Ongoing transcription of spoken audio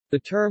The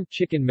term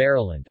Chicken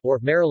Maryland, or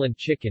Maryland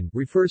chicken,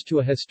 refers to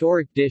a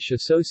historic dish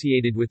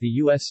associated with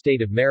the U.S.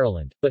 state of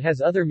Maryland, but has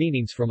other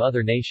meanings from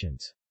other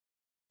nations.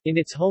 In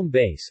its home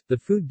base, the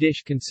food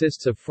dish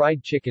consists of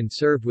fried chicken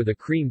served with a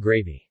cream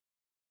gravy.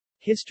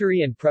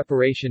 History and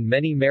preparation.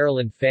 Many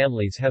Maryland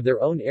families have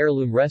their own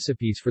heirloom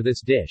recipes for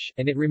this dish,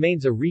 and it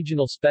remains a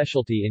regional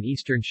specialty in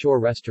Eastern Shore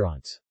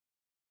restaurants.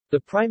 The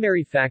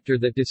primary factor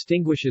that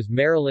distinguishes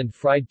Maryland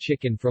fried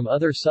chicken from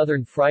other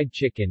Southern fried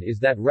chicken is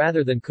that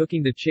rather than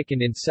cooking the chicken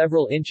in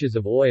several inches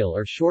of oil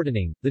or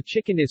shortening, the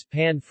chicken is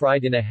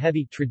pan-fried in a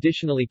heavy,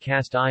 traditionally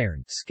cast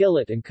iron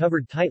skillet and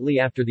covered tightly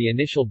after the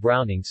initial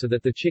browning so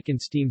that the chicken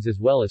steams as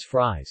well as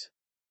fries.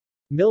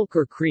 Milk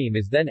or cream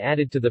is then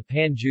added to the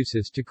pan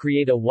juices to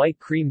create a white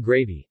cream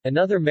gravy.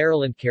 Another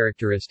Maryland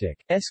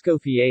characteristic,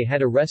 Escoffier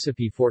had a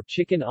recipe for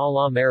chicken à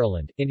la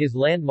Maryland in his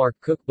landmark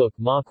cookbook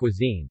Ma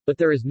Cuisine, but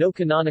there is no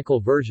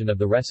canonical version of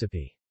the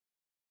recipe.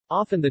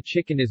 Often the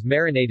chicken is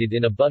marinated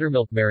in a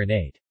buttermilk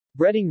marinade.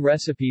 Breading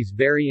recipes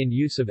vary in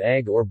use of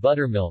egg or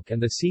buttermilk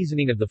and the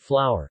seasoning of the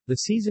flour. The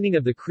seasoning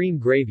of the cream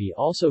gravy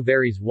also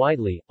varies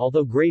widely,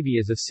 although gravy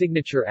is a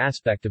signature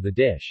aspect of the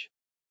dish.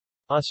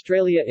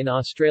 Australia. In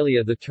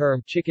Australia, the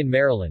term Chicken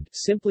Maryland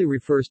simply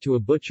refers to a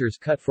butcher's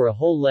cut for a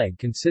whole leg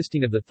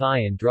consisting of the thigh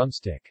and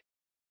drumstick.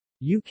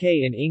 UK.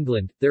 In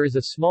England, there is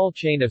a small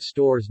chain of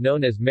stores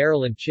known as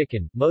Maryland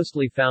Chicken,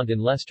 mostly found in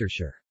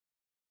Leicestershire.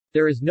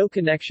 There is no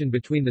connection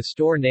between the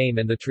store name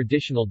and the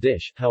traditional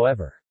dish,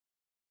 however.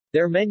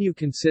 Their menu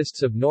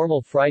consists of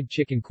normal fried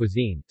chicken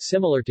cuisine,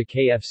 similar to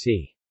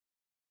KFC.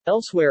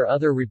 Elsewhere,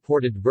 other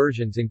reported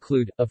versions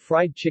include, a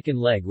fried chicken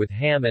leg with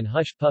ham and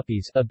hush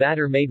puppies, a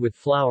batter made with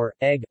flour,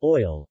 egg,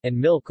 oil, and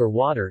milk or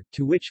water,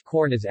 to which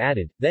corn is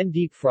added, then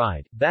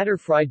deep-fried, batter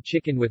fried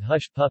chicken with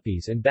hush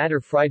puppies and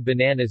batter fried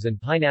bananas and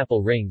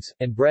pineapple rings,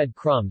 and bread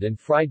crumbed and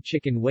fried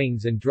chicken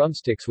wings and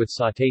drumsticks with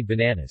sautéed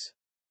bananas.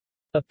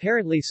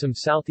 Apparently some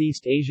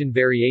Southeast Asian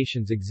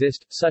variations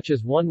exist, such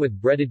as one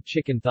with breaded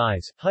chicken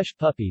thighs, hush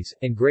puppies,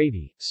 and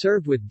gravy,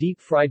 served with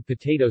deep-fried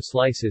potato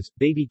slices,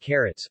 baby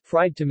carrots,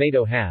 fried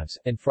tomato halves,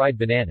 and fried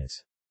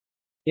bananas.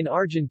 In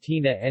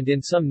Argentina and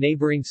in some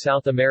neighboring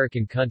South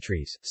American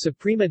countries,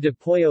 Suprema de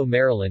Pollo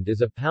Maryland is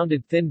a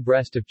pounded thin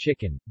breast of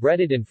chicken,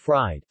 breaded and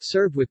fried,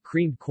 served with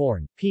creamed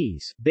corn,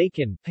 peas,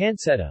 bacon,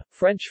 pancetta,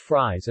 French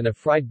fries and a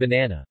fried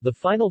banana. The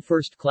final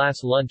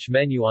first-class lunch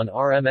menu on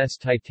RMS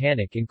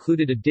Titanic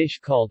included a dish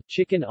called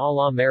Chicken à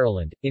la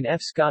Maryland. In F.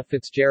 Scott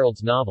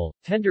Fitzgerald's novel,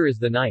 Tender is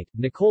the Night,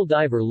 Nicole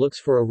Diver looks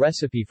for a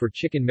recipe for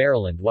Chicken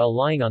Maryland while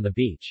lying on the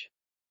beach.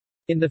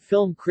 In the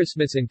film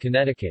Christmas in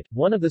Connecticut,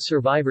 one of the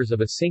survivors of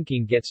a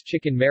sinking gets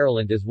Chicken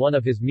Maryland as one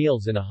of his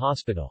meals in a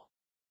hospital.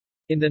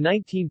 In the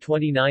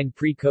 1929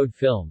 pre-code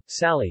film,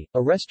 Sally,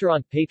 a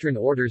restaurant patron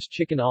orders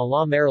chicken à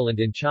la Maryland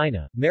in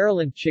China.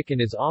 Maryland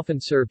chicken is often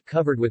served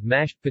covered with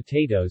mashed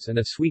potatoes and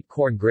a sweet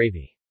corn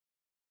gravy.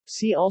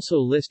 See also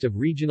List of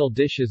regional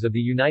dishes of the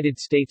United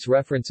States.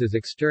 References.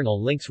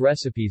 External links.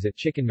 Recipes at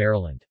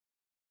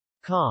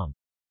chickenmaryland.com